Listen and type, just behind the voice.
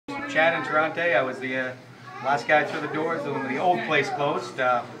Chad in Toronto. I was the last guy through the doors when the old place closed.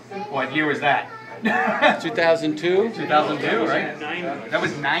 What year was that? 2002? 2002, right? 90s. That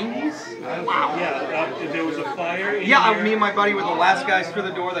was 90s? Wow. Yeah, there was a fire. Yeah, me and my buddy were the last guys through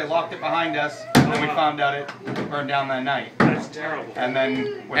the door. They locked it behind us, and then we found out it burned down that night. That's terrible. And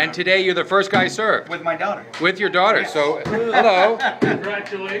then... And today you're the first guy served. With my daughter. With your daughter. So, hello.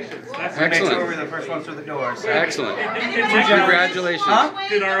 Congratulations. That's Excellent. We were the first ones through the door. So. Excellent. Did Mike Congratulations. Know this?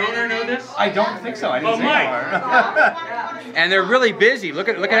 Did our owner know this? I don't think so. I didn't say Mike. And they're really busy. Look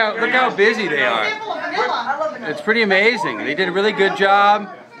how busy they are. It's pretty amazing. They did a really good job.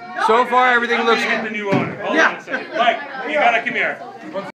 So far, everything I'm looks gonna get the new owner. Hold Yeah. on a second. Mike, you gotta come here.